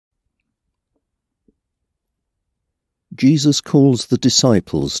Jesus calls the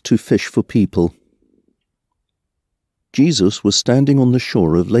disciples to fish for people. Jesus was standing on the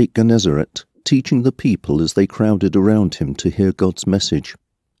shore of Lake Gennesaret, teaching the people as they crowded around him to hear God's message.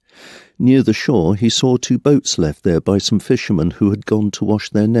 Near the shore he saw 2 boats left there by some fishermen who had gone to wash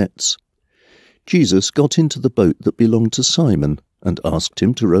their nets. Jesus got into the boat that belonged to Simon and asked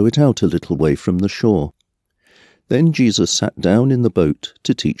him to row it out a little way from the shore. Then Jesus sat down in the boat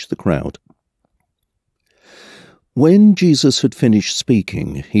to teach the crowd. When Jesus had finished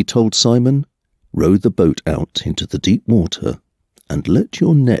speaking, he told Simon, "Row the boat out into the deep water and let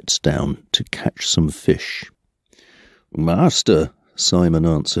your nets down to catch some fish." "Master," Simon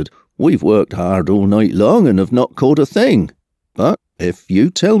answered, "we've worked hard all night long and have not caught a thing. But if you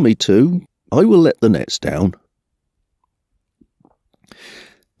tell me to, I will let the nets down."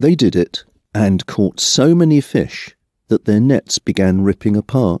 They did it and caught so many fish that their nets began ripping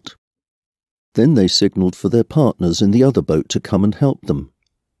apart. Then they signalled for their partners in the other boat to come and help them.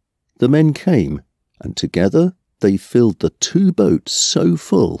 The men came, and together they filled the 2 boats so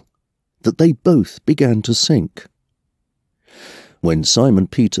full that they both began to sink. When Simon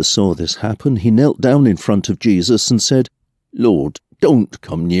Peter saw this happen, he knelt down in front of Jesus and said, "Lord, don't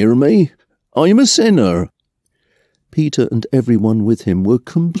come near me. I'm a sinner." Peter and everyone with him were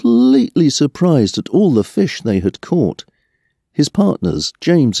completely surprised at all the fish they had caught. His partners,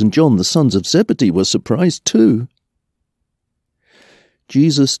 James and John, the sons of Zebedee, were surprised too.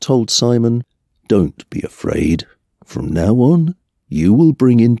 Jesus told Simon, "Don't be afraid. From now on, you will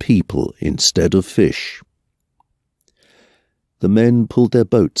bring in people instead of fish." The men pulled their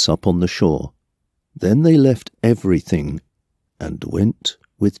boats up on the shore. Then they left everything and went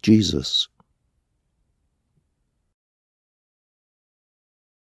with Jesus.